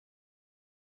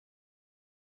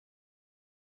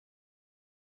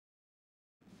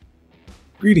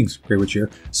Greetings, Greywitch here.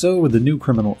 So with the new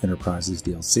Criminal Enterprises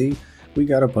DLC, we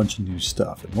got a bunch of new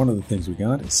stuff, and one of the things we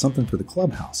got is something for the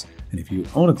clubhouse. And if you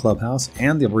own a clubhouse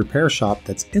and the repair shop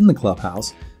that's in the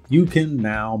clubhouse, you can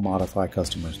now modify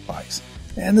customers' bikes.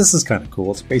 And this is kind of cool.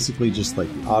 It's basically just like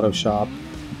the auto shop.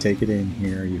 You take it in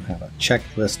here, you have a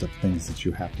checklist of things that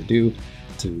you have to do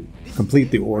to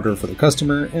complete the order for the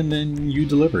customer, and then you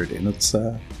deliver it. And it's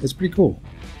pretty cool.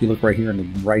 If you look right here in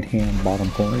the right-hand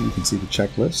bottom corner, you can see the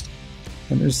checklist.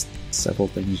 And there's several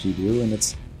things you do, and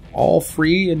it's all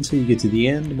free until you get to the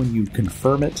end when you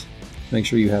confirm it. Make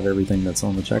sure you have everything that's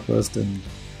on the checklist, and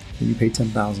then you pay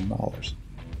 $10,000.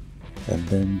 And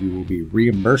then you will be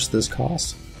reimbursed this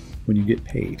cost when you get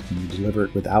paid, when you deliver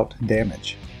it without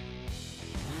damage.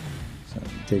 So you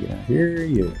take it out here,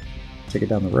 you take it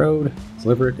down the road,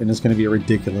 deliver it, and it's going to be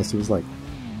ridiculous. It was like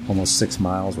almost 6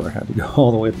 miles where I had to go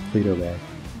all the way to Paleto Bay.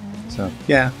 So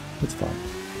yeah, it's fun.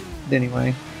 But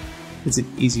anyway, it's an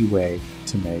easy way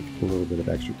to make a little bit of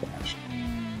extra cash.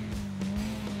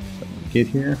 So when you get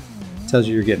here, it tells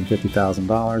you you're getting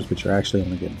 $50,000, but you're actually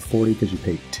only getting 40 because you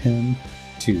paid 10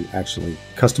 to actually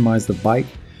customize the bike.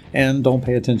 And don't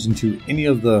pay attention to any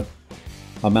of the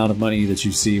amount of money that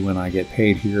you see when I get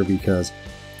paid here, because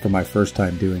for my first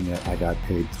time doing it, I got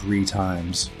paid 3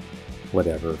 times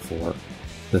whatever for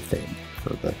the thing,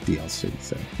 for the DLC.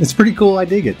 So it's pretty cool. I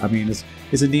dig it. I mean,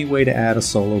 it's a neat way to add a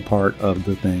solo part of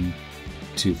the thing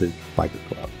to the biker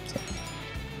club. So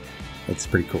that's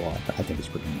pretty cool. I think it's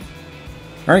pretty neat.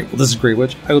 Alright, well, this is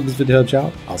Greywitch. I hope this video helped you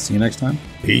out. I'll see you next time.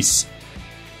 Peace.